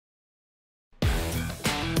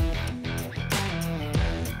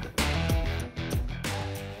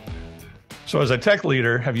So as a tech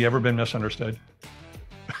leader, have you ever been misunderstood?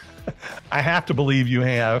 I have to believe you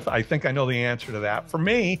have. I think I know the answer to that. For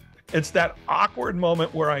me, it's that awkward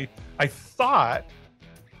moment where I thought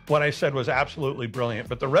what I said was absolutely brilliant,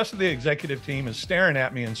 but the rest of the executive team is staring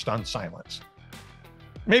at me in stunned silence.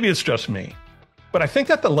 Maybe it's just me, but I think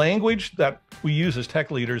that the language that we use as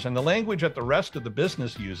tech leaders and the language that the rest of the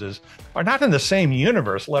business uses are not in the same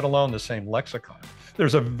universe, let alone the same lexicon.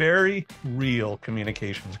 There's a very real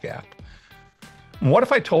communications gap. And what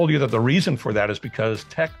if I told you that the reason for that is because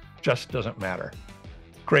tech just doesn't matter?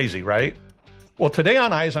 Crazy, right? Well, today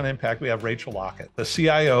on Eyes on Impact, we have Rachel Lockett, the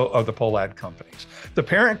CIO of the Pollad companies, the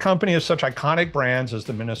parent company of such iconic brands as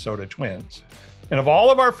the Minnesota Twins. And of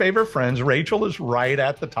all of our favorite friends, Rachel is right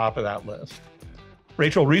at the top of that list.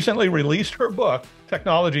 Rachel recently released her book,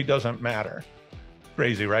 Technology Doesn't Matter.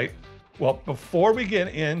 Crazy, right? Well, before we get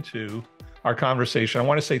into our conversation, I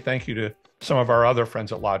want to say thank you to some of our other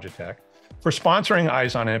friends at Logitech for sponsoring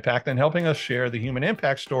Eyes on Impact and helping us share the human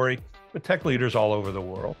impact story with tech leaders all over the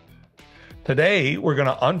world. Today, we're going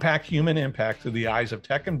to unpack human impact through the eyes of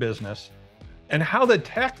tech and business and how the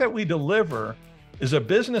tech that we deliver is a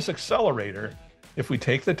business accelerator if we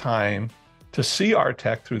take the time to see our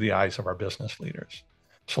tech through the eyes of our business leaders.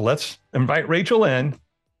 So let's invite Rachel in.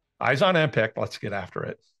 Eyes on Impact. Let's get after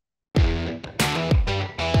it.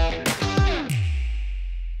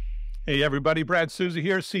 Hey, everybody. Brad Souza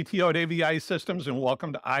here, CTO at AVI Systems, and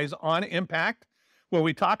welcome to Eyes on Impact, where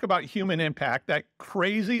we talk about human impact, that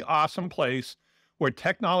crazy, awesome place where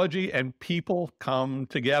technology and people come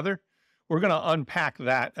together. We're going to unpack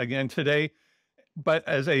that again today. But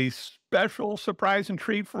as a special surprise and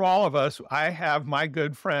treat for all of us, I have my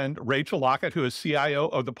good friend, Rachel Lockett, who is CIO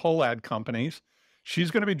of the Pollad companies. She's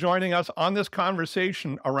going to be joining us on this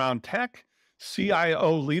conversation around tech,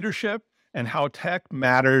 CIO leadership, and how tech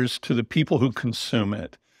matters to the people who consume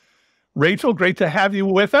it. Rachel, great to have you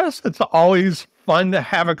with us. It's always fun to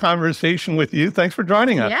have a conversation with you. Thanks for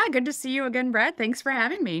joining us. Yeah, good to see you again, Brad. Thanks for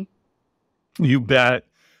having me. You bet.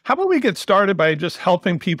 How about we get started by just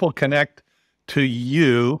helping people connect to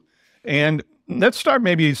you? And let's start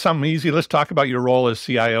maybe something easy. Let's talk about your role as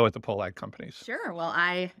CIO at the Pollad companies. Sure. Well,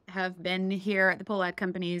 I have been here at the Pollad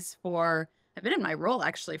companies I've been in my role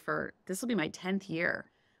actually this will be my 10th year,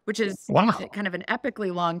 which is Wow. kind of an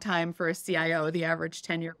epically long time for a CIO. The average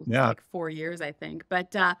tenure was like 4 years, I think.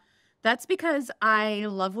 But that's because I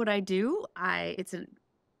love what I do. It's an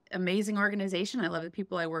amazing organization. I love the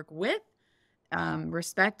people I work with.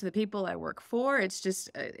 Respect the people I work for.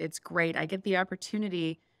 It's great. I get the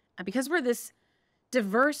opportunity because we're this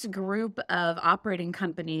diverse group of operating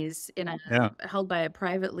companies held by a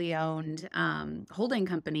privately owned holding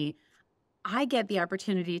company. I get the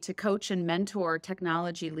opportunity to coach and mentor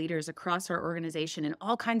technology leaders across our organization in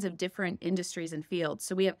all kinds of different industries and fields.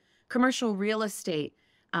 So we have commercial real estate,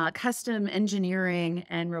 custom engineering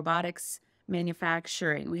and robotics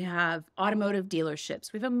manufacturing. We have automotive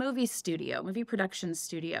dealerships. We have a movie production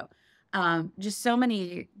studio. Just so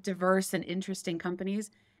many diverse and interesting companies.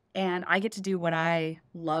 And I get to do what I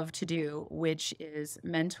love to do, which is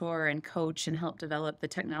mentor and coach and help develop the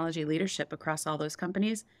technology leadership across all those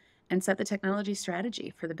companies and set the technology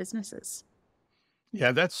strategy for the businesses.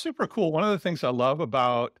 Yeah, that's super cool. One of the things I love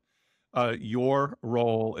about your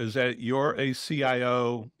role is that you're a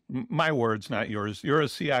CIO, my words, not yours. You're a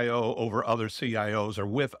CIO over other CIOs or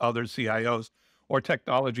with other CIOs or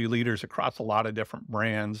technology leaders across a lot of different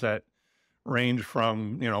brands that range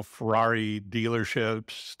from, Ferrari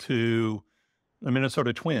dealerships to the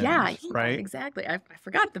Minnesota Twins, Yeah, right? exactly. I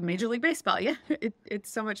forgot the Major League Baseball. Yeah, it's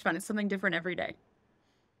so much fun. It's something different every day.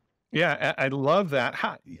 Yeah, I love that.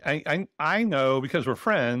 I know because we're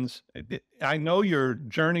friends, I know your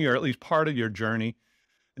journey, or at least part of your journey.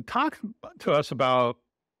 Talk to us about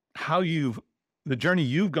the journey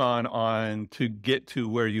you've gone on to get to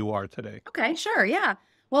where you are today. Okay, sure. Yeah.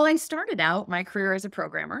 Well, I started out my career as a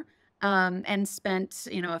programmer and spent,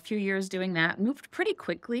 a few years doing that, moved pretty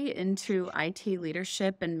quickly into IT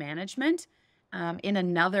leadership and management in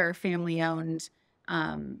another family-owned,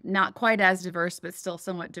 not quite as diverse, but still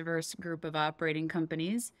somewhat diverse group of operating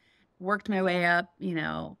companies. Worked my way up,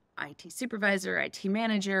 IT supervisor, IT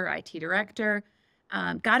manager, IT director,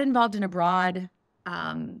 got involved in a broad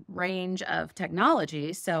range of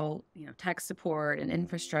technology. So, tech support and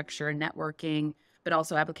infrastructure and networking, but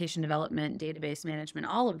also application development, database management,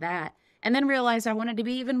 all of that. And then realized I wanted to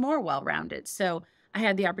be even more well-rounded. So I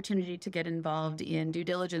had the opportunity to get involved in due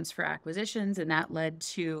diligence for acquisitions, and that led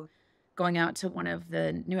to going out to one of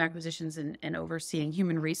the new acquisitions and overseeing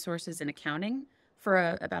human resources and accounting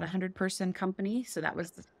for about 100-person company. So that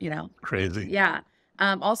was, Crazy. Yeah.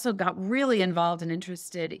 Also got really involved and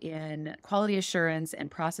interested in quality assurance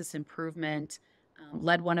and process improvement.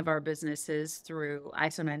 Led one of our businesses through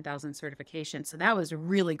ISO 9000 certification. So that was a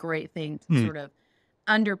really great thing to Hmm. sort of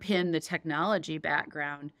underpin the technology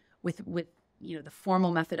background with the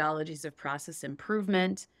formal methodologies of process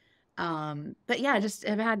improvement. But yeah, just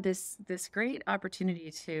have had this great opportunity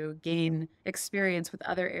to gain experience with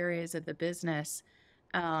other areas of the business,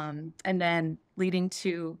 and then leading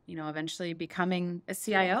to eventually becoming a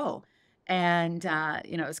CIO. And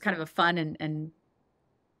it's kind of a fun and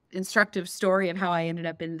instructive story of how I ended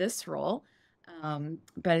up in this role.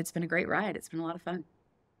 But it's been a great ride. It's been a lot of fun.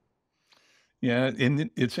 Yeah, and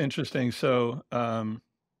it's interesting. So,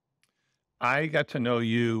 I got to know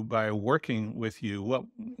you by working with you, well,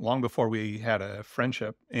 long before we had a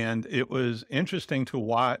friendship, and it was interesting to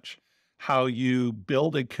watch how you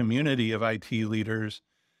build a community of IT leaders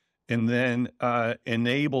and then,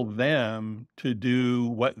 enable them to do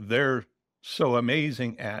what they're so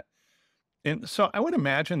amazing at. And so I would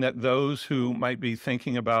imagine that those who might be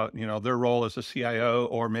thinking about, their role as a CIO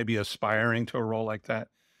or maybe aspiring to a role like that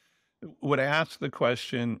would ask the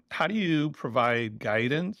question, how do you provide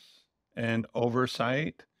guidance and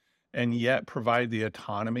oversight and yet provide the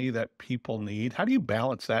autonomy that people need? How do you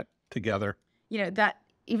balance that together?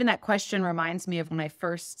 That question reminds me of when I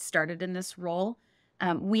first started in this role.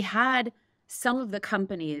 We had some of the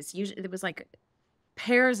companies, usually it was like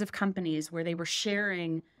pairs of companies where they were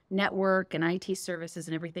sharing network and IT services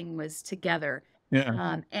and everything was together.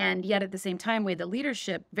 Yeah. And yet at the same time, we had the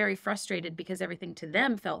leadership very frustrated because everything to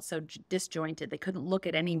them felt so disjointed. They couldn't look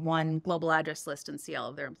at any one global address list and see all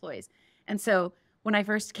of their employees. And so when I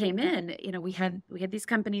first came in, we had these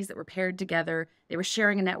companies that were paired together. They were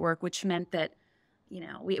sharing a network, which meant that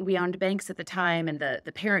we owned banks at the time, and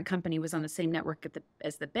the parent company was on the same network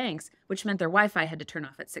as the banks, which meant their Wi-Fi had to turn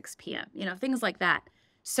off at 6 p.m., things like that.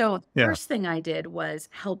 So the Yeah. first thing I did was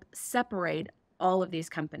help separate all of these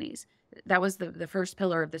companies. That was the first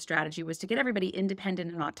pillar of the strategy, was to get everybody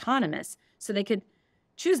independent and autonomous so they could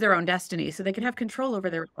choose their own destiny, so they could have control over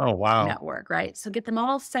their Oh, wow. network, right? So get them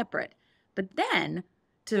all separate. But then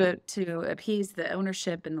to appease the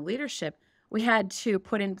ownership and the leadership, we had to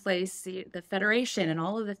put in place the federation and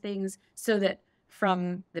all of the things so that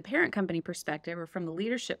from the parent company perspective or from the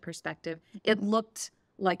leadership perspective, it looked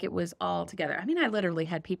like it was all together. I mean, I literally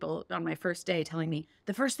had people on my first day telling me,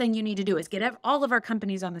 the first thing you need to do is get all of our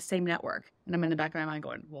companies on the same network. And I'm in the back of my mind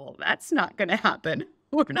going, well, that's not going to happen.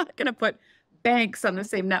 We're not going to put banks on the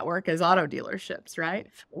same network as auto dealerships, right?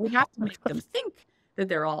 We have to make them think that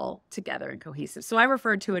they're all together and cohesive. So I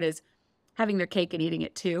referred to it as having their cake and eating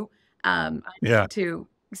it too. Yeah. To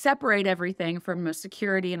separate everything from a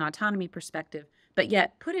security and autonomy perspective, but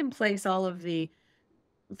yet put in place all of the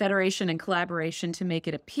federation and collaboration to make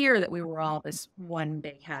it appear that we were all this one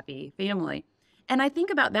big happy family. And I think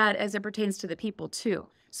about that as it pertains to the people too.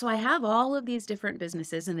 So I have all of these different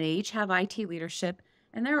businesses, and they each have IT leadership,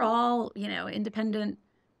 and they're all, independent,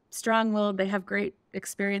 strong-willed. They have great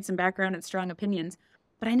experience and background and strong opinions,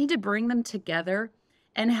 but I need to bring them together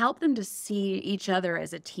and help them to see each other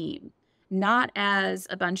as a team, not as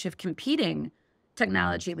a bunch of competing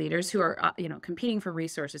technology leaders who are, competing for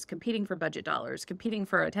resources, competing for budget dollars, competing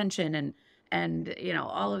for attention and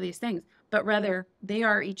all of these things, but rather they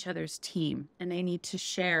are each other's team, and they need to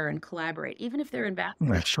share and collaborate, even if they're in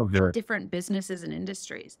That's so good. different businesses and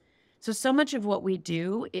industries. So much of what we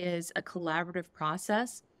do is a collaborative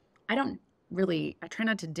process. I try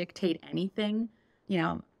not to dictate anything,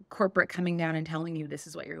 corporate coming down and telling you this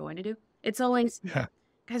is what you're going to do. It's always, Yeah.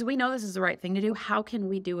 because we know this is the right thing to do. How can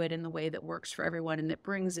we do it in the way that works for everyone and that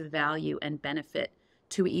brings value and benefit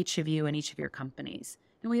to each of you and each of your companies?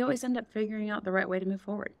 And we always end up figuring out the right way to move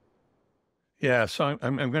forward. Yeah. So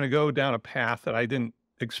I'm going to go down a path that I didn't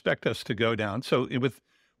expect us to go down. So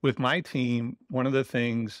with my team, one of the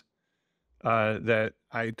things that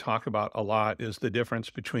I talk about a lot is the difference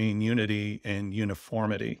between unity and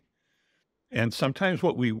uniformity. And sometimes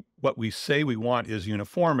what we say we want is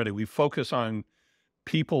uniformity. We focus on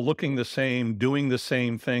people looking the same, doing the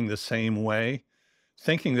same thing the same way,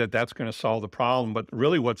 thinking that that's going to solve the problem. But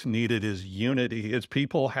really what's needed is unity. It's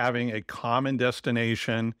people having a common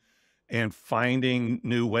destination and finding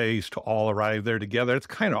new ways to all arrive there together. It's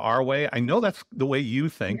kind of our way. I know that's the way you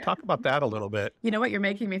think. Yeah. Talk about that a little bit. You know what you're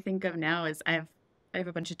making me think of now is I have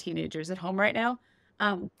a bunch of teenagers at home right now.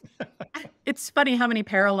 It's funny how many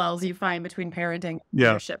parallels you find between parenting and Yeah.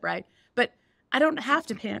 leadership, right? But I don't have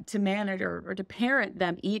to manage or to parent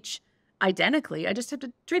them each identically. I just have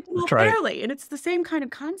to treat them all That's right. fairly, and it's the same kind of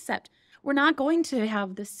concept. We're not going to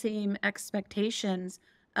have the same expectations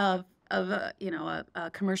of of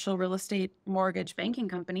a commercial real estate mortgage banking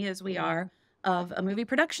company as we are of a movie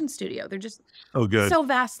production studio. They're just Oh, good. so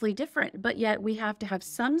vastly different, but yet we have to have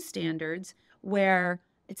some standards where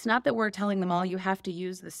it's not that we're telling them all you have to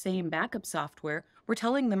use the same backup software. We're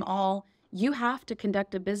telling them all you have to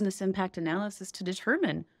conduct a business impact analysis to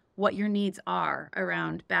determine what your needs are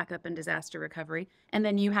around backup and disaster recovery. And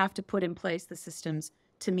then you have to put in place the systems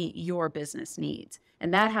to meet your business needs.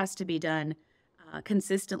 And that has to be done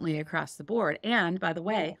consistently across the board. And by the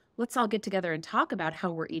way, let's all get together and talk about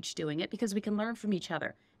how we're each doing it, because we can learn from each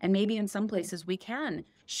other. And maybe in some places we can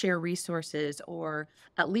share resources or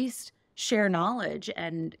at least share knowledge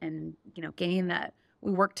and gain that.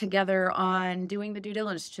 We work together on doing the due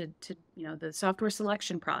diligence to the software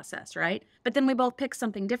selection process, right? But then we both pick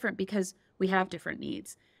something different because we have different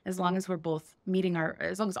needs. As long as we're both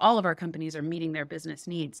as long as all of our companies are meeting their business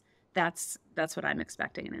needs, that's what I'm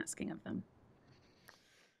expecting and asking of them.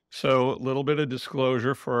 So, a little bit of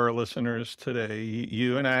disclosure for our listeners today.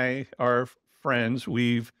 You and I are friends.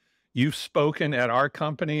 You've spoken at our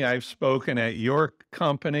company. I've spoken at your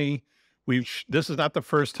company. This is not the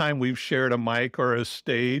first time we've shared a mic or a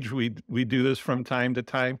stage. We do this from time to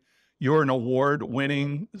time. You're an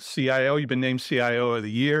award-winning CIO. You've been named CIO of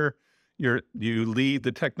the year. You lead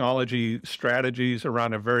the technology strategies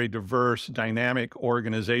around a very diverse, dynamic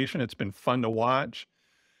organization. It's been fun to watch.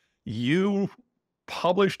 You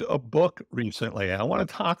published a book recently. I want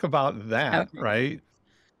to talk about that, Okay. right?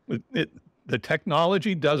 The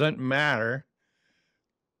technology doesn't matter,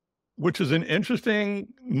 which is an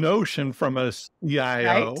interesting notion from a Right?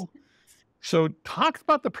 CIO. So talk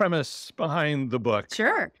about the premise behind the book.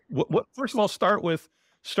 Sure. First of all, start with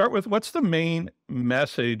what's the main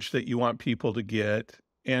message that you want people to get,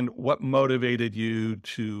 and what motivated you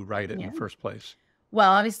to write it in Yeah. the first place?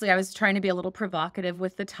 Well, obviously, I was trying to be a little provocative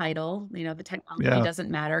with the title. The technology Yeah. doesn't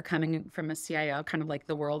matter, coming from a CIO, kind of like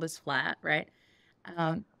the world is flat, right?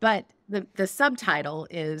 But the subtitle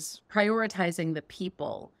is prioritizing the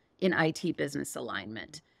people in IT business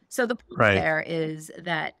alignment. So the point Right. there is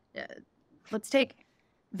that let's take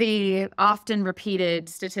the often repeated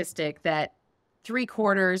statistic that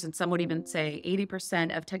 3/4, and some would even say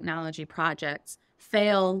 80% of technology projects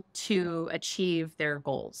fail to achieve their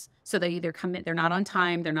goals. So they either they're not on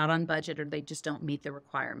time, they're not on budget, or they just don't meet the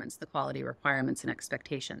requirements, the quality requirements and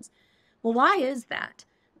expectations. Well, why is that?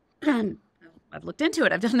 I've looked into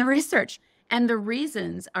it, I've done the research, and the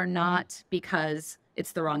reasons are not because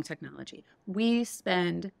it's the wrong technology. We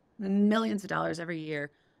spend millions of dollars every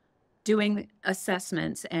year doing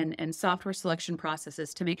assessments and software selection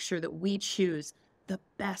processes to make sure that we choose the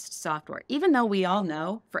best software, even though we all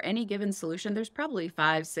know for any given solution, there's probably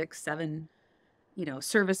 5, 6, 7,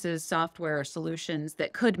 services, software, solutions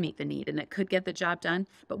that could meet the need and that could get the job done.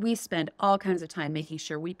 But we spend all kinds of time making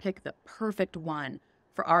sure we pick the perfect one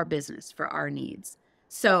for our business, for our needs.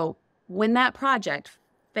 So when that project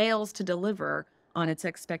fails to deliver on its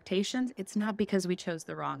expectations, it's not because we chose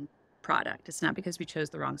the wrong product. It's not because we chose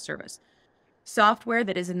the wrong service. Software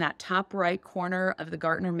that is in that top right corner of the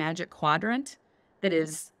Gartner Magic Quadrant,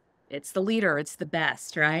 it's the leader, it's the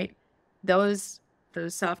best, right? Those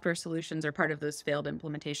software solutions are part of those failed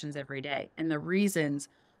implementations every day. And the reasons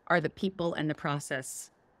are the people and the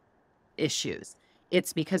process issues.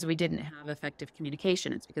 It's because we didn't have effective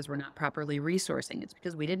communication. It's because we're not properly resourcing. It's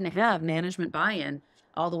because we didn't have management buy-in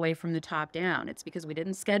all the way from the top down. It's because we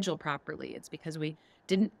didn't schedule properly. It's because we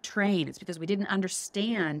didn't train. It's because we didn't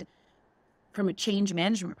understand from a change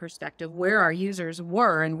management perspective where our users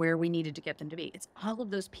were and where we needed to get them to be. It's all of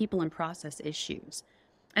those people and process issues.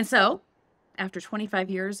 And so after 25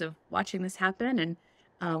 years of watching this happen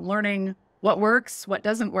and learning what works, what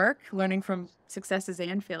doesn't work, learning from successes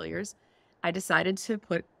and failures, I decided to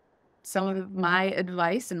put some of my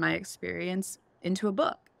advice and my experience into a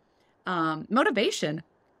book. Motivation.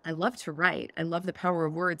 I love to write. I love the power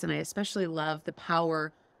of words, and I especially love the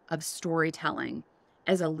power of storytelling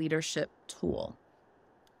as a leadership tool.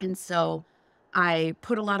 And so I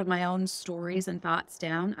put a lot of my own stories and thoughts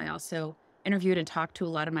down. I also interviewed and talked to a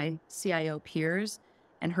lot of my CIO peers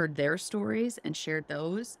and heard their stories and shared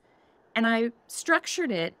those. And I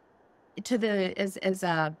structured it as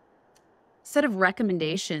a set of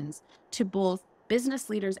recommendations to both business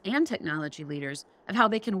leaders and technology leaders of how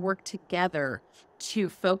they can work together to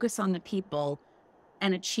focus on the people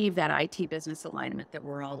and achieve that IT business alignment that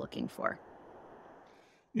we're all looking for.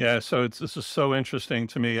 Yeah, so this is so interesting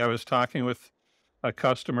to me. I was talking with a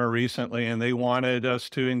customer recently, and they wanted us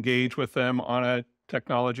to engage with them on a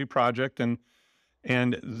technology project, and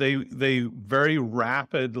they very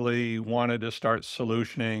rapidly wanted to start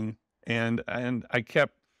solutioning, and I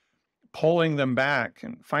kept pulling them back.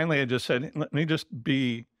 And finally, I just said, let me just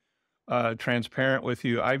be transparent with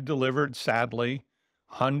you. I've delivered, sadly,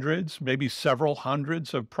 hundreds, maybe several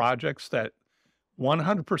hundreds of projects that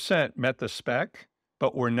 100% met the spec,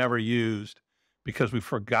 but were never used because we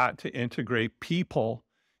forgot to integrate people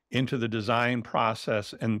into the design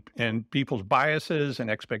process and people's biases and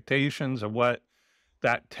expectations of what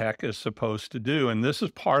that tech is supposed to do. And this is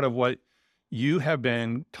part of what you have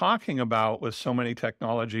been talking about with so many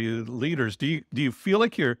technology leaders. Do you feel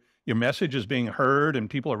like your message is being heard and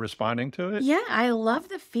people are responding to it? Yeah, I love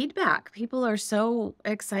the feedback. People are so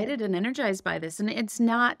excited and energized by this. And it's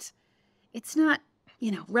not,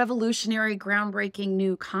 revolutionary, groundbreaking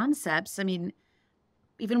new concepts. I mean,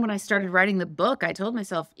 even when I started writing the book, I told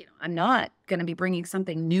myself, I'm not going to be bringing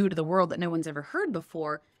something new to the world that no one's ever heard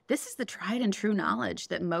before. This is the tried and true knowledge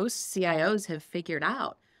that most CIOs have figured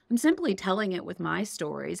out. I'm simply telling it with my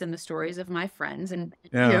stories and the stories of my friends and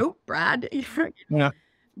Yeah. Brad. Yeah.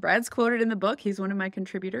 Brad's quoted in the book. He's one of my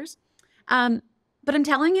contributors. But I'm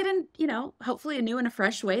telling it in, hopefully a new and a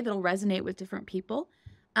fresh way that'll resonate with different people.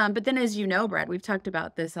 But then, as you know, Brad, we've talked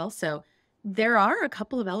about this also. There are a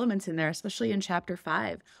couple of elements in there, especially in chapter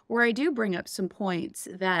 5, where I do bring up some points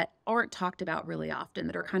that aren't talked about really often,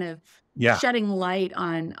 that are kind of Yeah. shedding light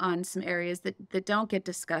on some areas that don't get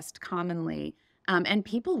discussed commonly. And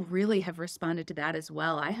people really have responded to that as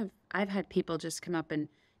well. I've had people just come up and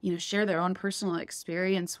share their own personal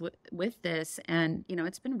experience with this, and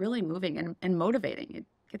it's been really moving and motivating. It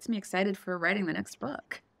gets me excited for writing the next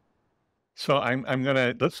book. So I'm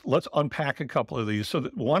gonna let's unpack a couple of these. So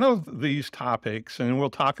one of these topics, and we'll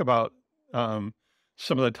talk about some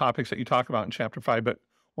of the topics that you talk about in chapter 5, but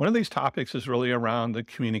one of these topics is really around the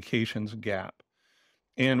communications gap.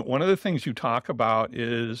 And one of the things you talk about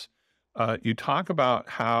is you talk about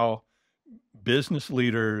how business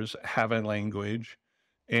leaders have a language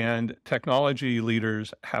and technology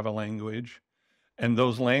leaders have a language, and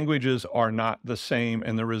those languages are not the same.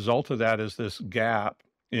 And the result of that is this gap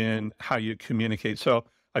in how you communicate. So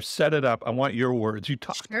I've set it up. I want your words.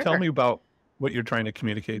 Tell Sure. me about what you're trying to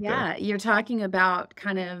communicate there. Yeah, you're talking about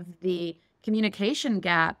kind of the communication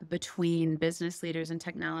gap between business leaders and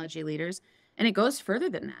technology leaders, and it goes further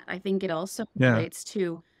than that. I think it also Yeah. relates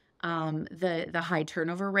to the high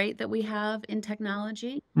turnover rate that we have in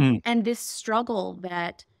technology, Mm, and this struggle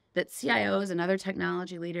that CIOs and other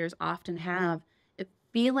technology leaders often have, it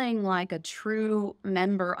feeling like a true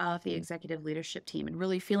member of the executive leadership team and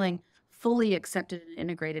really feeling fully accepted and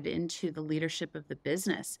integrated into the leadership of the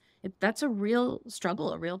business. That's a real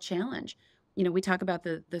struggle, a real challenge. We talk about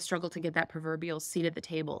the struggle to get that proverbial seat at the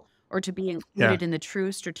table or to be yeah. included in the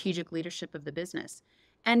true strategic leadership of the business.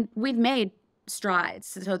 And we've made strides.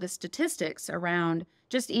 So the statistics around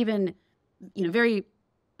just even, very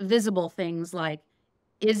visible things like,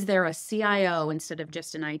 is there a CIO instead of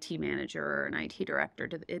just an IT manager or an IT director?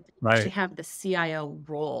 Does it actually Right. have the CIO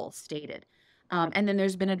role stated? And then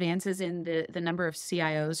there's been advances in the number of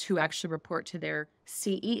CIOs who actually report to their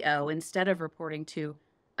CEO instead of reporting to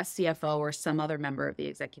a CFO or some other member of the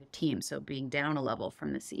executive team. So being down a level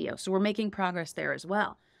from the CEO. So we're making progress there as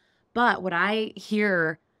well. But what I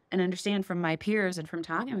hear and understand from my peers and from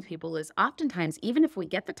talking with people is oftentimes, even if we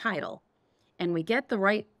get the title and we get the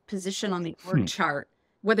right position on the org Hmm. chart,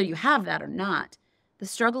 whether you have that or not, the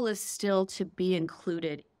struggle is still to be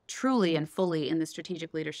included truly and fully in the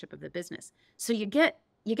strategic leadership of the business. So you get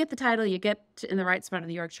the title, you get in the right spot on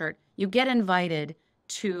the org chart, you get invited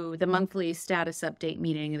to the monthly status update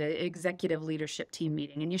meeting, the executive leadership team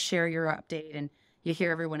meeting, and you share your update and you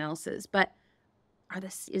hear everyone else's. But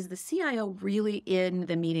is the CIO really in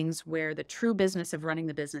the meetings where the true business of running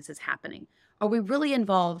the business is happening? Are we really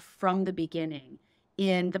involved from the beginning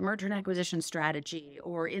in the merger and acquisition strategy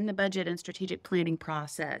or in the budget and strategic planning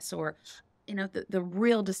process or, the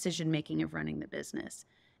real decision making of running the business?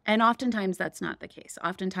 And oftentimes that's not the case.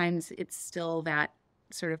 Oftentimes it's still that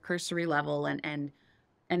sort of cursory level and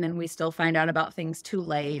then we still find out about things too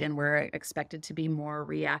late and we're expected to be more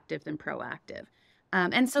reactive than proactive.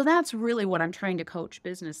 And so that's really what I'm trying to coach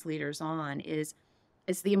business leaders on is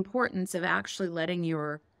the importance of actually letting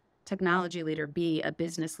your technology leader be a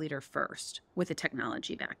business leader first with a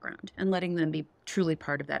technology background and letting them be truly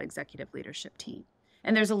part of that executive leadership team.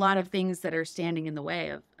 And there's a lot of things that are standing in the way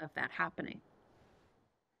of that happening.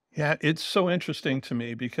 Yeah, it's so interesting to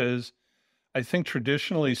me because I think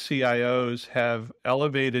traditionally CIOs have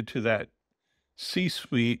elevated to that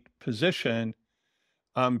C-suite position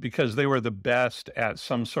because they were the best at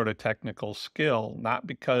some sort of technical skill, not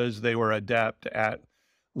because they were adept at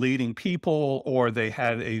leading people or they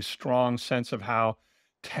had a strong sense of how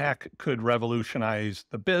tech could revolutionize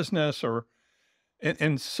the business or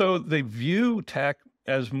And so they view tech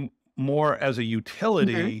as more as a Hmm.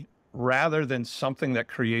 utility rather than something that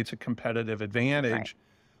creates a competitive Right. advantage.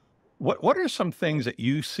 What are some things that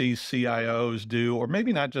you see CIOs do, or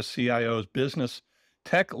maybe not just CIOs, business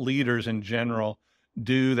tech leaders in general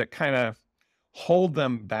do that kind of hold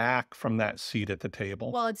them back from that seat at the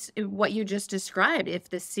table? Well, it's what you just described. If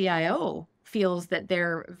the CIO feels that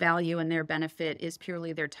their value and their benefit is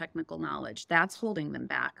purely their technical knowledge, that's holding them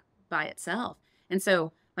back by itself. And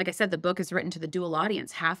so, like I said, the book is written to the dual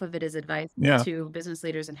audience. Half of it is advice Yeah. to business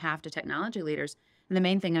leaders and half to technology leaders. And the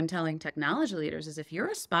main thing I'm telling technology leaders is if you're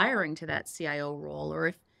aspiring to that CIO role, or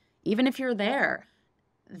if even if you're there,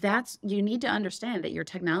 that's you need to understand that your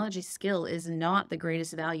technology skill is not the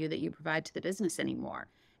greatest value that you provide to the business anymore.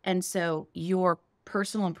 And so your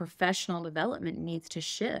personal and professional development needs to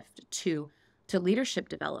shift to leadership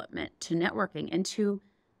development, to networking, and to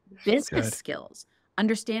business Good. skills,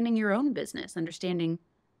 understanding your own business, understanding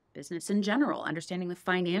business in general, understanding the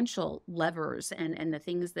financial levers and the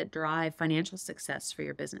things that drive financial success for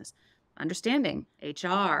your business, understanding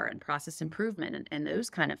HR and process improvement and those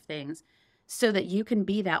kind of things, so that you can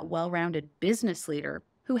be that well rounded business leader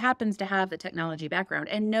who happens to have the technology background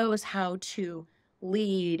and knows how to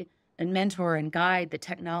lead and mentor and guide the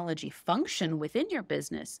technology function within your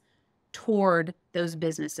business toward those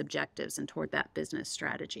business objectives and toward that business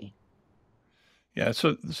strategy. Yeah.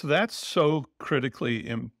 So that's so critically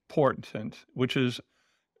important, which is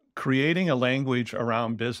creating a language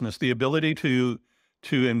around business, the ability to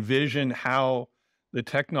envision how the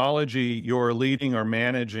technology you're leading or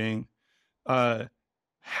managing uh,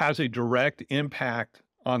 has a direct impact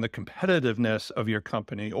on the competitiveness of your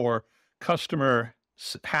company or customer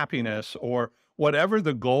happiness or whatever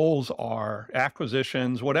the goals are,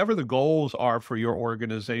 acquisitions, whatever the goals are for your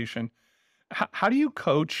organization. How do you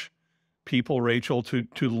coach people, Rachel, to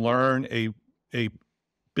learn a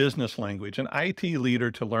business language, an IT leader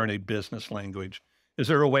to learn a business language? Is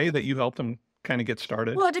there a way that you help them kind of get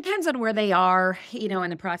started? Well, it depends on where they are, in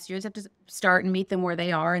the process. You just have to start and meet them where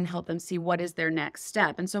they are and help them see what is their next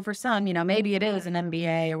step. And so for some, maybe it is an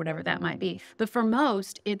MBA or whatever that might be. But for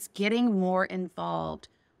most, it's getting more involved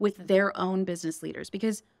with their own business leaders,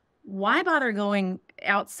 because why bother going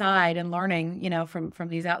outside and learning, from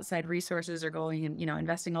these outside resources, or going and,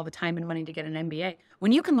 investing all the time and money to get an MBA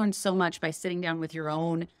when you can learn so much by sitting down with your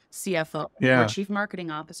own CFO or Yeah. chief marketing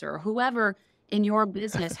officer or whoever in your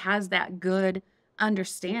business has that good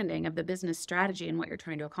understanding of the business strategy and what you're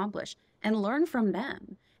trying to accomplish, and learn from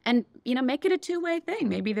them. And make it a two-way thing.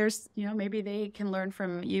 Maybe maybe they can learn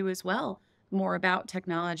from you as well, more about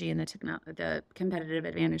technology and the competitive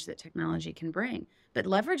advantage that technology can bring. But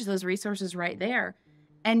leverage those resources right there,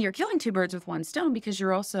 and you're killing two birds with one stone, because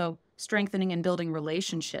you're also strengthening and building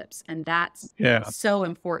relationships, and that's Yeah. so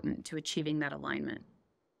important to achieving that alignment.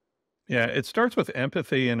 Yeah, it starts with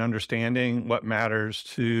empathy and understanding what matters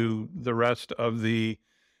to the rest of the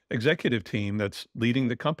executive team that's leading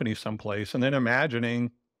the company someplace, and then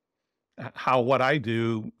imagining how what I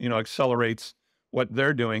do, accelerates what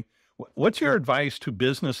they're doing. What's your advice to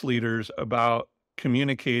business leaders about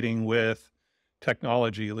communicating with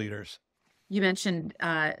technology leaders? You mentioned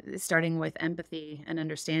starting with empathy and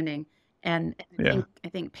understanding, and Yeah. I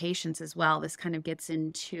think patience as well. This kind of gets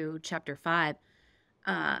into chapter 5.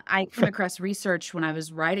 I came across research when I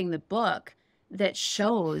was writing the book that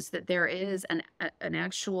shows that there is an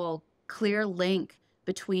actual clear link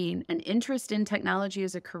between an interest in technology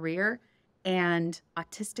as a career and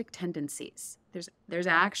autistic tendencies. There's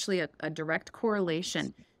actually a direct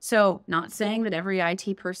correlation. So, not saying that every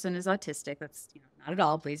IT person is autistic. That's not at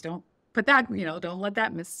all. Please don't put that. Don't let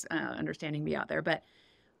that misunderstanding be out there. But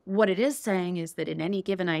what it is saying is that in any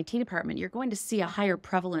given IT department, you're going to see a higher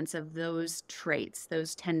prevalence of those traits,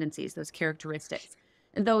 those tendencies, those characteristics.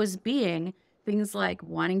 And those being things like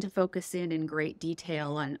wanting to focus in great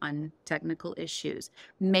detail on technical issues,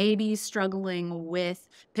 maybe struggling with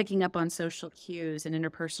picking up on social cues and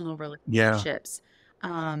interpersonal Yeah. relationships,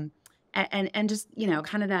 um, and just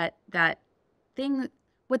kind of that thing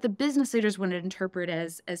what the business leaders would interpret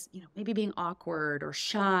as maybe being awkward or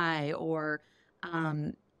shy, or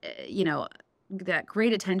um, you know, that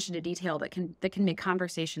great attention to detail that can make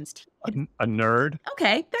conversations heated. A nerd.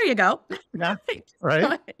 Okay, there you go. Yeah.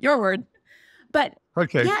 Right. Your word. But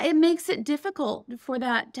Okay. yeah, it makes it difficult for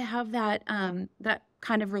that to have that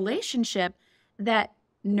kind of relationship that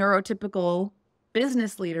neurotypical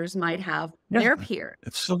business leaders might have with Yeah. their peers.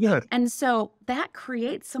 It's so good. And so that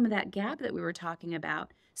creates some of that gap that we were talking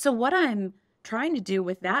about. So what I'm trying to do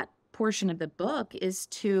with that portion of the book is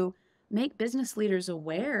to make business leaders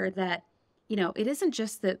aware that, it isn't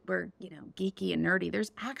just that we're, geeky and nerdy.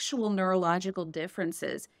 There's actual neurological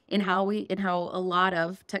differences in how a lot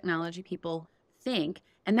of technology people think.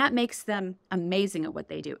 And that makes them amazing at what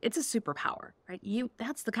they do. It's a superpower, right?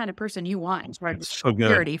 That's the kind of person you want, right? So good.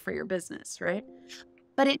 Security for your business, right?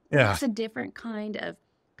 But it Yeah. takes a different kind of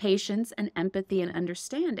patience and empathy and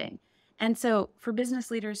understanding. And so for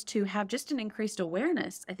business leaders to have just an increased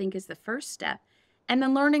awareness, I think is the first step. And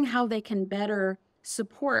then learning how they can better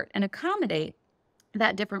support and accommodate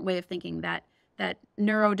that different way of thinking, that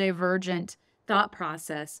neurodivergent thought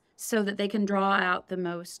process, so that they can draw out the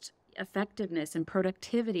most effectiveness and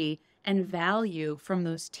productivity and value from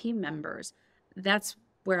those team members. That's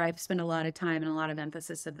where I've spent a lot of time and a lot of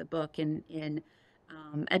emphasis of the book in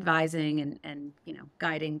advising and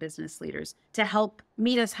guiding business leaders to help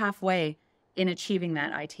meet us halfway in achieving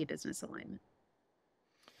that IT business alignment.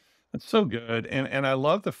 That's so good. And I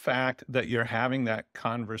love the fact that you're having that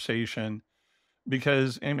conversation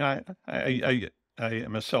because I mean, I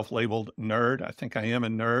am a self-labeled nerd. I think I am a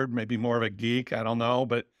nerd, maybe more of a geek. I don't know,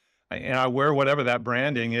 but and I wear whatever that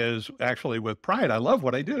branding is actually with pride. I love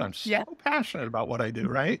what I do. I'm Yeah. so passionate about what I do,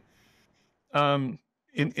 right? Um,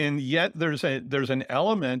 and yet there's an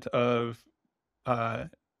element of uh,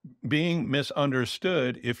 being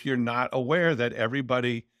misunderstood if you're not aware that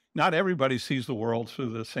not everybody sees the world through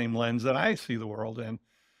the same lens that I see the world in.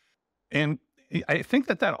 And I think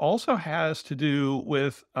that also has to do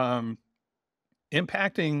with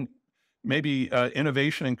impacting maybe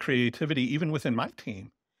innovation and creativity even within my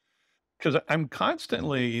team. Because I'm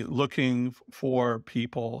constantly looking for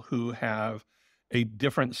people who have a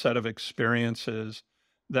different set of experiences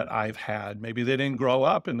that I've had. Maybe they didn't grow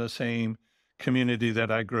up in the same community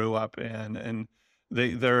that I grew up in, and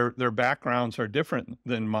their backgrounds are different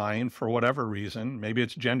than mine for whatever reason. Maybe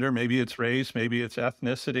it's gender, maybe it's race, maybe it's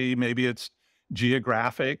ethnicity, maybe it's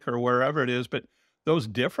geographic or wherever it is. But those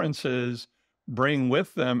differences bring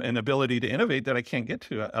with them an ability to innovate that I can't get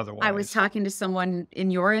to otherwise. I was talking to someone in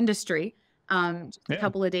your industry a Yeah.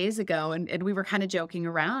 couple of days ago, and we were kind of joking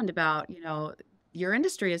around about, your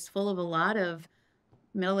industry is full of a lot of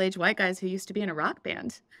middle-aged white guys who used to be in a rock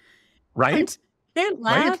band. Right? And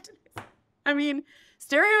laughed. I mean,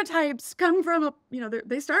 stereotypes come from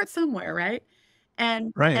they start somewhere, right?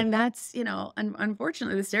 And Right. that's,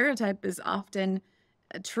 unfortunately, the stereotype is often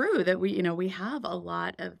true, that we have a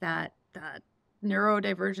lot of that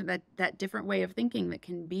neurodivergent, that different way of thinking that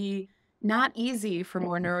can be not easy for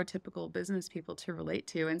more neurotypical business people to relate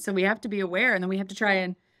to. And so we have to be aware, and then we have to try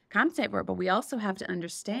and compensate for it. But we also have to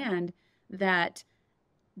understand that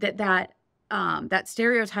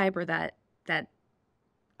stereotype, or that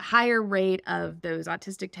higher rate of those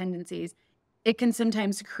autistic tendencies, it can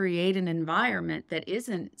sometimes create an environment that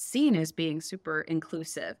isn't seen as being super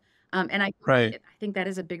inclusive. And I think that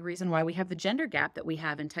is a big reason why we have the gender gap that we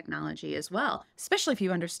have in technology as well, especially if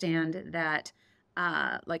you understand that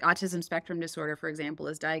like autism spectrum disorder, for example,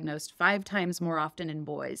 is diagnosed 5 times more often in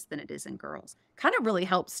boys than it is in girls. Kind of really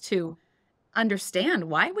helps to understand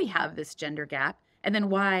why we have this gender gap, and then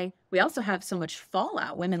why we also have so much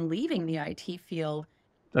fallout, women leaving the IT field.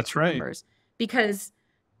 That's right. Members. Because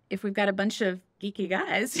if we've got a bunch of geeky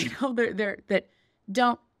guys,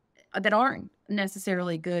 that aren't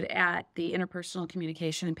necessarily good at the interpersonal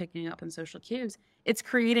communication and picking up on social cues, it's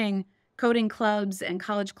creating coding clubs and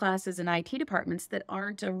college classes and IT departments that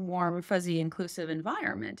aren't a warm, fuzzy, inclusive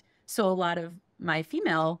environment. So a lot of my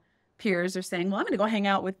female peers are saying, well, I'm going to go hang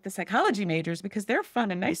out with the psychology majors because they're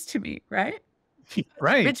fun and nice to me, right?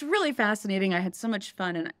 Right. It's really fascinating. I had so much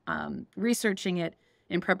fun in researching it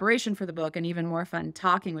in preparation for the book, and even more fun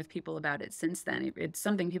talking with people about it since then. It's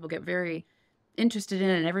something people get very interested in,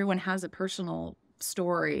 and everyone has a personal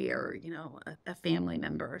story, or a family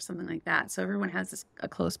member or something like that. So everyone has a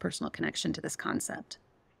close personal connection to this concept.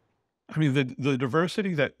 I mean, the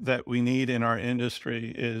diversity that we need in our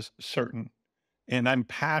industry is certain, and I'm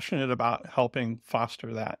passionate about helping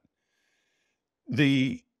foster that.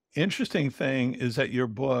 The interesting thing is that your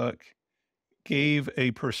book gave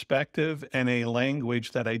a perspective and a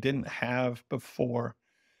language that I didn't have before,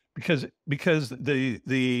 because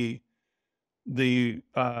the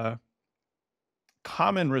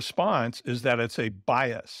common response is that it's a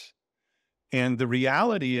bias, and the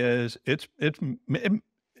reality is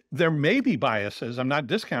there may be biases. I'm not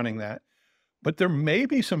discounting that, but there may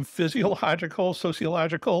be some physiological,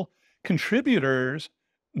 sociological contributors,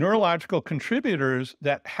 neurological contributors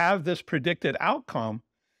that have this predicted outcome.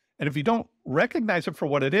 And if you don't recognize it for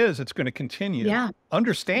what it is, it's going to continue. Yeah.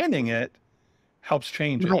 Understanding it helps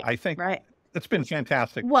change it. I think it's been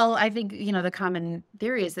fantastic. Well, I think, the common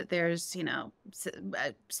theory is that there's,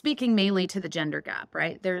 speaking mainly to the gender gap,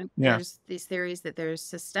 right? Yeah. There's these theories that there's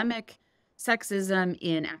systemic sexism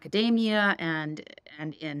in academia and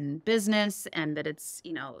in business, and that it's,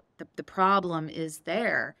 the problem is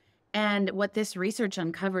there. And what this research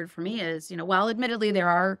uncovered for me is, while admittedly there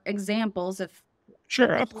are examples of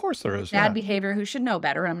Sure. Of course there is. bad Yeah. behavior who should know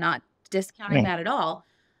better, I'm not discounting that at all.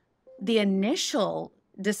 The initial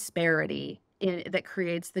disparity that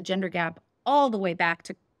creates the gender gap all the way back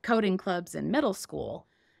to coding clubs in middle school,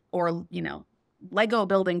 or, Lego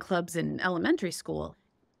building clubs in elementary school,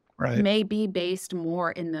 Right. may be based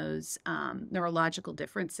more in those neurological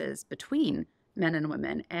differences between men and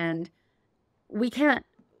women. And we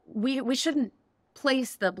shouldn't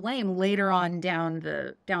place the blame later on down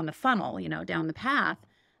the funnel, down the path.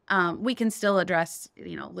 We can still address,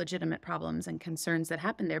 legitimate problems and concerns that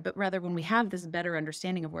happen there, but rather when we have this better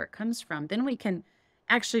understanding of where it comes from, then we can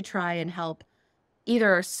actually try and help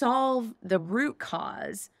either solve the root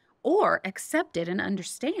cause or accept it and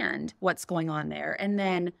understand what's going on there, and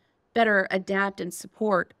then better adapt and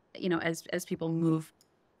support, as people move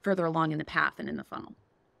further along in the path and in the funnel.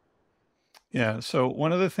 Yeah. So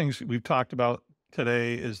one of the things we've talked about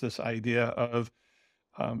today is this idea of,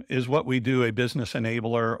 is what we do a business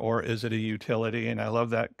enabler or is it a utility? And I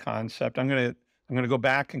love that concept. I'm gonna go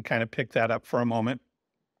back and kind of pick that up for a moment.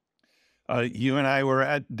 You and I were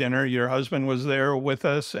at dinner. Your husband was there with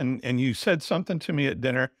us, and you said something to me at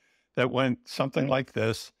dinner that went something like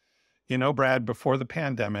this. Brad, before the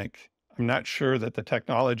pandemic, I'm not sure that the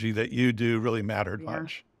technology that you do really mattered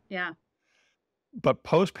much. Yeah. But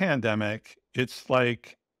post-pandemic, it's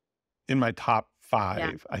like in my top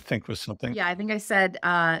Yeah. 5, I think was something. Yeah, I think I said,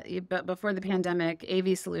 but before the pandemic,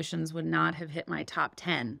 AV solutions would not have hit my top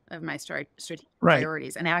 10 of my strategic Right.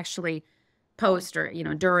 priorities. And actually,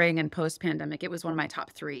 during and post pandemic, it was one of my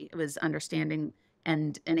top 3. It was understanding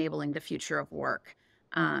and enabling the future of work.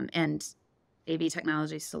 And AV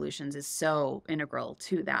technology solutions is so integral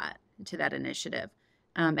to that initiative.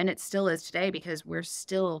 And it still is today, because we're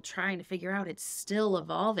still trying to figure out, it's still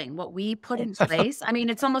evolving. What we put in place, I mean,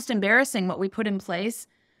 it's almost embarrassing what we put in place.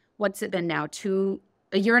 What's it been now?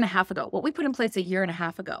 A year and a half ago. What we put in place a year and a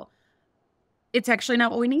half ago, it's actually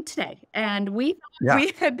not what we need today. And we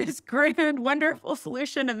had this grand, wonderful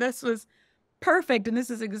solution, and this was perfect, and this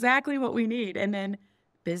is exactly what we need. And then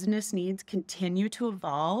business needs continue to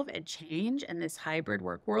evolve and change, and this hybrid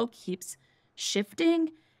work world keeps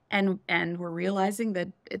shifting. And we're realizing that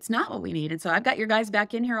it's not what we need. And so I've got your guys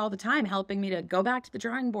back in here all the time, helping me to go back to the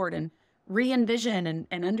drawing board and re-envision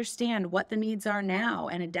and understand what the needs are now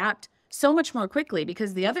and adapt so much more quickly.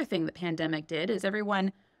 Because the other thing the pandemic did is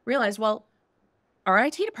everyone realized, well, our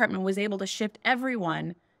IT department was able to shift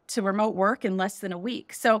everyone to remote work in less than a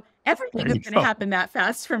week. So everything is going to happen that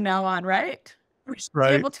fast from now on, right? We're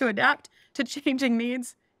able to adapt to changing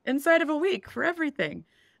needs inside of a week for everything.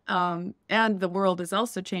 And the world is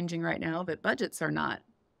also changing right now, that budgets are not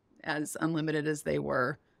as unlimited as they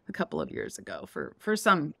were a couple of years ago for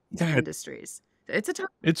some industries.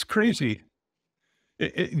 It's crazy.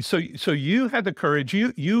 So you had the courage,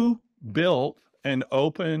 you built and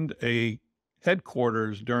opened a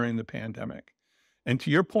headquarters during the pandemic. And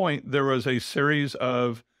to your point, there was a series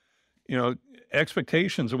of,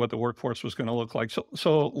 expectations of what the workforce was going to look like.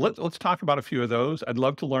 So let's talk about a few of those. I'd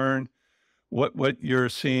love to learn what you're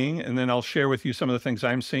seeing, and then I'll share with you some of the things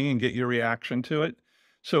I'm seeing and get your reaction to it.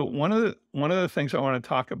 So one of the things I want to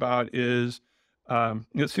talk about is,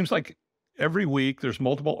 it seems like every week there's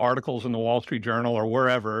multiple articles in the Wall Street Journal or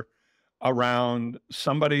wherever around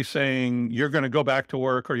somebody saying you're going to go back to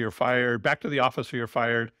work or you're fired, back to the office or you're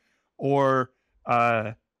fired, or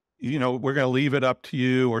we're going to leave it up to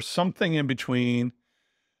you, or something in between.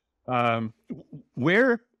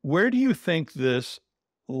 Where do you think this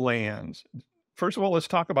lands? First of all, let's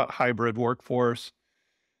talk about hybrid workforce.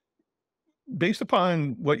 Based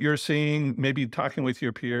upon what you're seeing, maybe talking with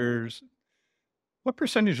your peers, what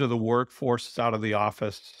percentage of the workforce is out of the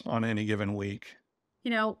office on any given week?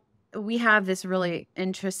 We have this really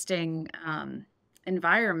interesting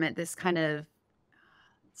environment, this kind of,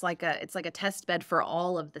 it's like a test bed for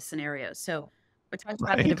all of the scenarios. So we talked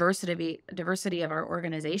about the diversity of our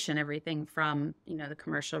organization, everything from, the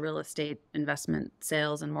commercial real estate, investment,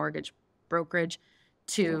 sales, and mortgage brokerage,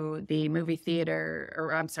 to the movie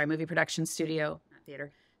production studio, not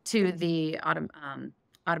theater, to the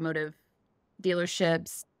automotive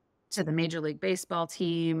dealerships, to the Major League Baseball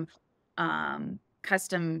team,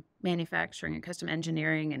 custom manufacturing and custom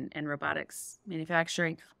engineering and robotics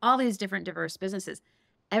manufacturing, all these different diverse businesses.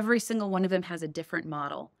 Every single one of them has a different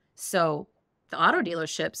model. So the auto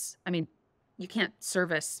dealerships, I mean, you can't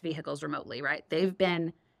service vehicles remotely, right? They've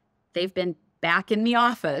been back in the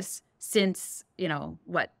office since,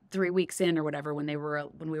 3 weeks in or whatever, when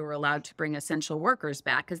we were allowed to bring essential workers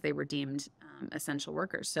back because they were deemed essential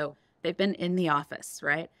workers. So they've been in the office,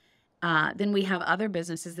 right? Then we have other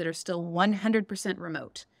businesses that are still 100%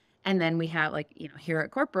 remote. And then we have, like, here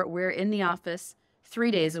at corporate, we're in the office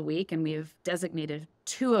 3 days a week, and we've designated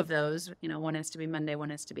 2 of those. One is to be Monday,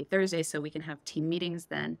 one is to be Thursday, so we can have team meetings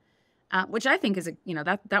then, which I think is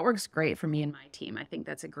that works great for me and my team. I think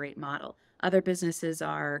that's a great model. Other businesses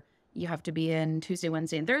are, you have to be in Tuesday,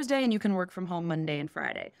 Wednesday, and Thursday, and you can work from home Monday and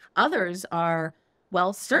Friday. Others are,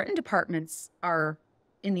 well, certain departments are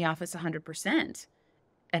in the office 100%.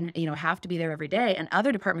 And, have to be there every day. And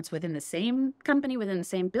other departments within the same company, within the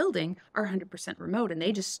same building, are 100% remote. And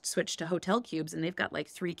they just switch to hotel cubes, and they've got like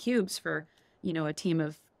 3 cubes for, a team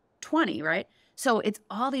of 20, right? So it's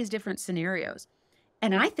all these different scenarios.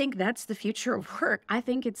 And I think that's the future of work. I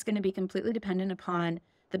think it's going to be completely dependent upon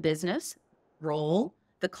the business role,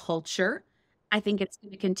 the culture. I think it's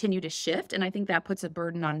going to continue to shift. And I think that puts a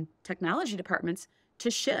burden on technology departments to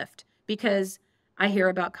shift, because I hear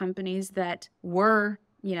about companies that were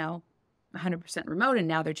 100% remote, and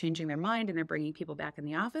now they're changing their mind and they're bringing people back in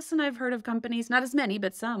the office. And I've heard of companies, not as many,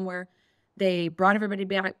 but some, where they brought everybody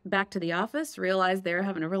back to the office, realized they're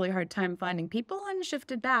having a really hard time finding people, and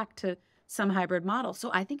shifted back to some hybrid model.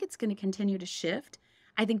 So I think it's going to continue to shift.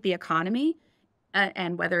 I think the economy,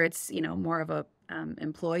 and whether it's, more of a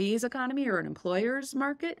employee's economy or an employer's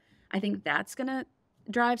market, I think that's going to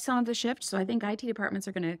drive some of the shift. So I think IT departments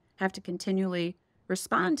are going to have to continually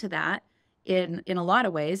respond to that in a lot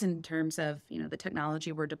of ways, in terms of, the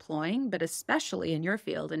technology we're deploying, but especially in your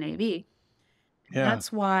field in AV. Yeah.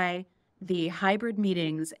 That's why the hybrid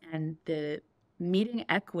meetings and the meeting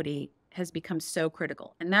equity has become so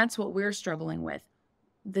critical. And that's what we're struggling with.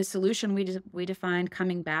 The solution we defined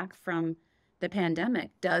coming back from the pandemic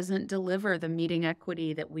doesn't deliver the meeting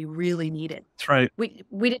equity that we really needed. That's right. We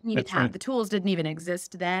didn't even That's right. the tools didn't even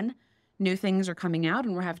exist then. New things are coming out,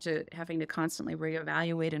 and we're having to constantly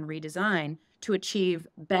reevaluate and redesign to achieve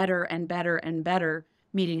better and better and better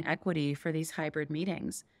meeting equity for these hybrid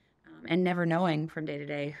meetings, and never knowing from day to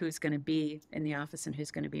day who's going to be in the office and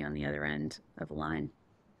who's going to be on the other end of the line.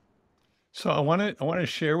 So I want to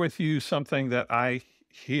share with you something that I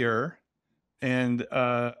hear, and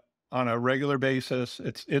on a regular basis.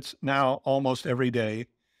 It's now almost every day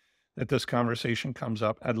that this conversation comes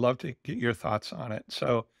up. I'd love to get your thoughts on it.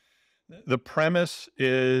 So the premise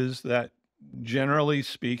is that, generally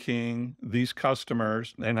speaking, these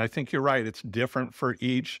customers, and I think you're right, it's different for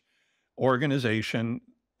each organization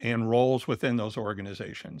and roles within those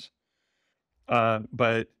organizations.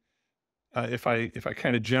 But if I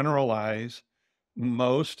kind of generalize,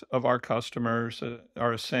 most of our customers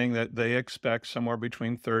are saying that they expect somewhere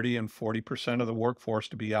between 30 and 40% of the workforce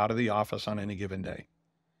to be out of the office on any given day.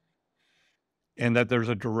 And that there's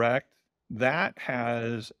that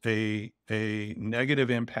has a negative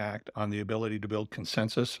impact on the ability to build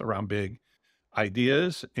consensus around big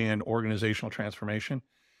ideas and organizational transformation.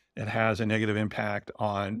 It has a negative impact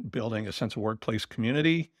on building a sense of workplace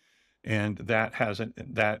community, and that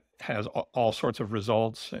has all sorts of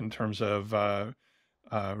results in terms of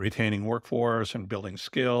retaining workforce and building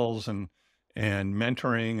skills and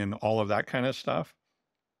mentoring and all of that kind of stuff.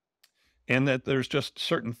 And that there's just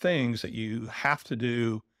certain things that you have to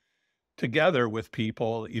do together with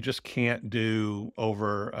people that you just can't do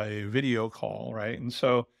over a video call, right? And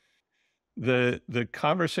so the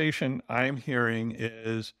conversation I'm hearing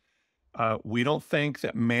is, we don't think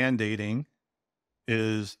that mandating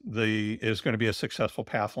is going to be a successful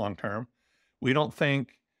path long term. We don't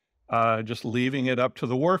think just leaving it up to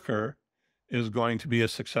the worker is going to be a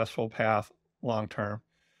successful path long term.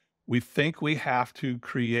 We think we have to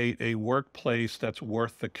create a workplace that's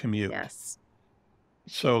worth the commute. Yes.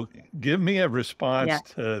 So give me a response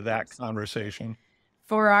to that conversation.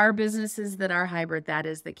 For our businesses that are hybrid, that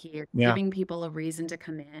is the key. Yeah. Giving people a reason to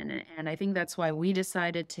come in. And I think that's why we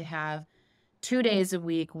decided to have 2 days a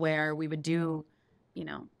week where we would do,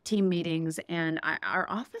 team meetings. And our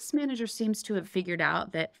office manager seems to have figured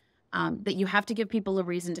out that that you have to give people a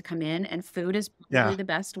reason to come in, and food is probably the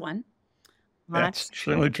best one. That's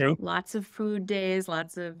certainly true. Lots of food days,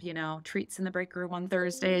 lots of, treats in the break room on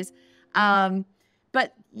Thursdays.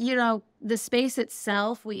 But, the space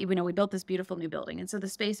itself, we built this beautiful new building. And so the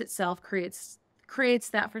space itself creates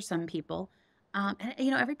that for some people. And,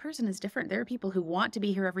 every person is different. There are people who want to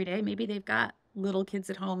be here every day. Maybe they've got little kids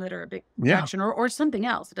at home that are a big distraction, or something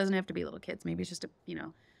else. It doesn't have to be little kids. Maybe it's just a,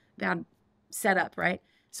 bad setup, right?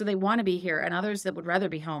 So they want to be here, and others that would rather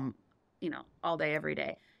be home, all day, every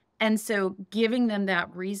day. And so giving them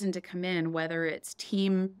that reason to come in, whether it's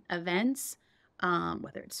team events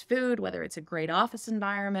whether it's food, whether it's a great office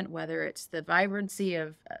environment, whether it's the vibrancy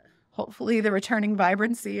of, hopefully the returning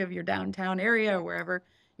vibrancy of your downtown area or wherever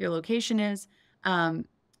your location is.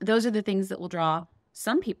 Those are the things that will draw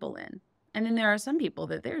some people in. And then there are some people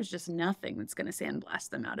that there's just nothing that's going to sandblast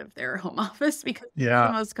them out of their home office because it's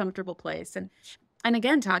the most comfortable place. And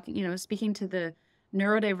again, speaking to the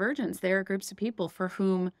neurodivergence, there are groups of people for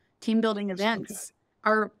whom team building events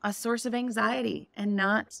are a source of anxiety and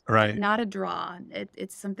not a draw.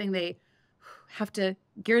 It's something they have to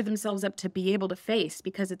gear themselves up to be able to face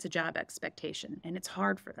because it's a job expectation and it's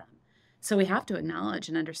hard for them. So we have to acknowledge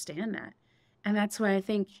and understand that. And that's why I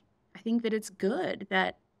think that it's good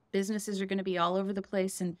that businesses are going to be all over the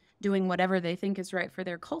place and doing whatever they think is right for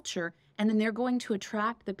their culture. And then they're going to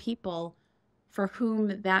attract the people for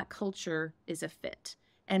whom that culture is a fit.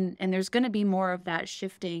 And there's going to be more of that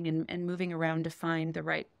shifting and moving around to find the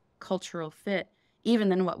right cultural fit, even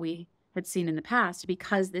than what we had seen in the past,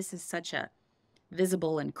 because this is such a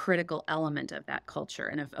visible and critical element of that culture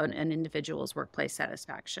and of an individual's workplace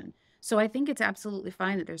satisfaction. So I think it's absolutely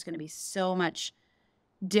fine that there's going to be so much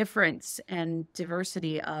difference and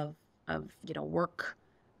diversity of work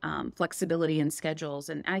flexibility and schedules.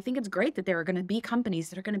 And I think it's great that there are going to be companies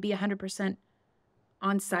that are going to be 100%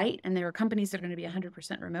 on site, and there are companies that are going to be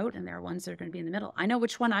 100% remote, and there are ones that are going to be in the middle. I know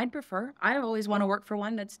which one I'd prefer. I always want to work for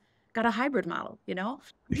one that's got a hybrid model,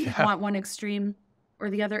 I want one extreme or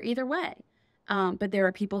the other either way. But there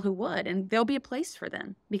are people who would, and there'll be a place for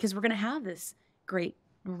them because we're going to have this great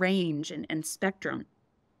range and spectrum,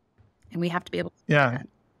 and we have to be able to do that.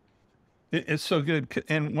 It's so good.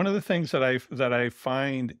 And one of the things that I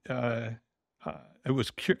find, it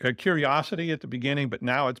was a curiosity at the beginning, but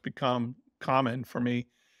now it's become common for me,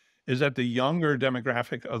 is that the younger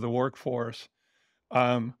demographic of the workforce,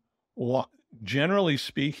 generally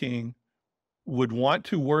speaking, would want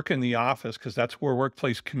to work in the office because that's where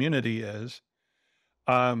workplace community is.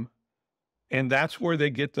 And that's where they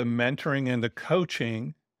get the mentoring and the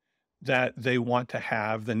coaching that they want to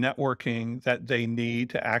have, the networking that they need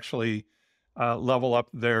to actually level up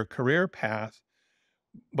their career path.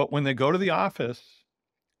 But when they go to the office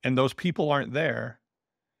and those people aren't there,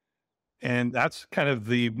 and that's kind of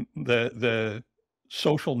the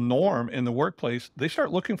social norm in the workplace, they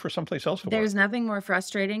start looking for someplace else to work. There's nothing more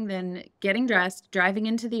frustrating than getting dressed, driving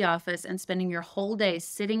into the office, and spending your whole day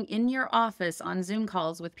sitting in your office on Zoom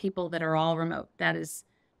calls with people that are all remote. That is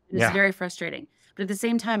very frustrating. But at the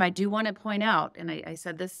same time, I do want to point out, and I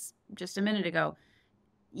said this just a minute ago,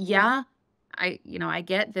 I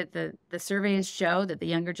get that the surveys show that the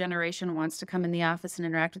younger generation wants to come in the office and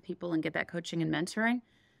interact with people and get that coaching and mentoring.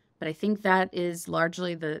 But I think that is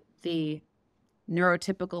largely the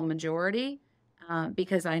neurotypical majority,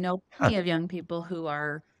 because I know plenty of young people who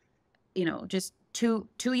are, just two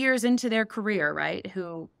years into their career, right,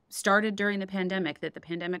 who started during the pandemic, that the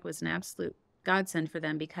pandemic was an absolute godsend for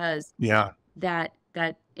them because that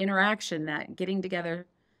interaction, that getting together,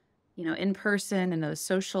 in person, and those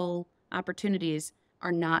social opportunities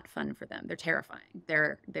are not fun for them. They're terrifying.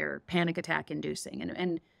 They're panic attack inducing,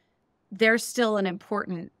 and they're still an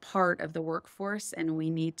important part of the workforce, and we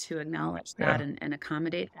need to acknowledge that and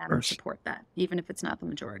accommodate that and support that, even if it's not the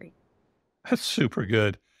majority. That's super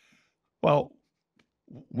good. Well,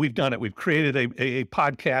 we've done it. We've created a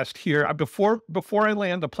podcast here. Before I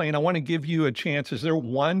land the plane, I want to give you a chance. Is there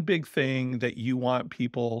one big thing that you want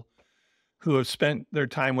people who have spent their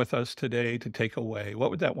time with us today to take away? What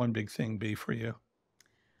would that one big thing be for you?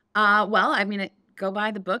 Well, go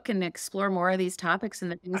buy the book and explore more of these topics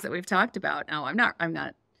and the things that we've talked about. No, I'm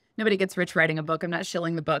not, nobody gets rich writing a book. I'm not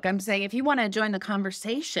shilling the book. I'm saying, if you want to join the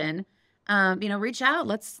conversation, reach out.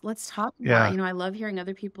 Let's talk more. I love hearing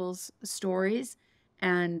other people's stories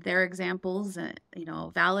and their examples,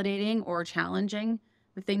 validating or challenging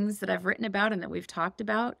the things that I've written about and that we've talked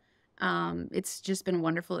about. It's just been a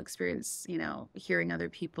wonderful experience, hearing other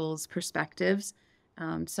people's perspectives.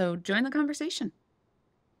 So join the conversation.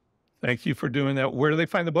 Thank you for doing that. Where do they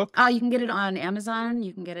find the book? You can get it on Amazon.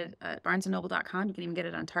 You can get it at barnesandnoble.com. You can even get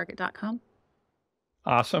it on target.com.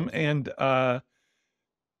 Awesome. And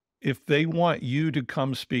if they want you to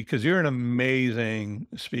come speak, because you're an amazing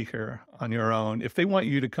speaker on your own, if they want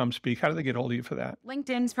you to come speak, how do they get hold of you for that?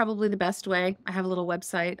 LinkedIn's probably the best way. I have a little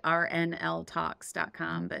website,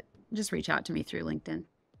 rnltalks.com, but just reach out to me through LinkedIn.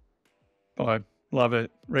 Oh, I love it.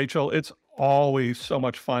 Rachel, it's always so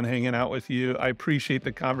much fun hanging out with you. I appreciate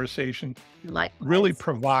the conversation. Likewise. Really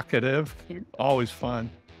provocative. Always fun.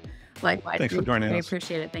 Likewise. Thanks for joining us. I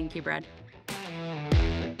appreciate it. Thank you, Brad.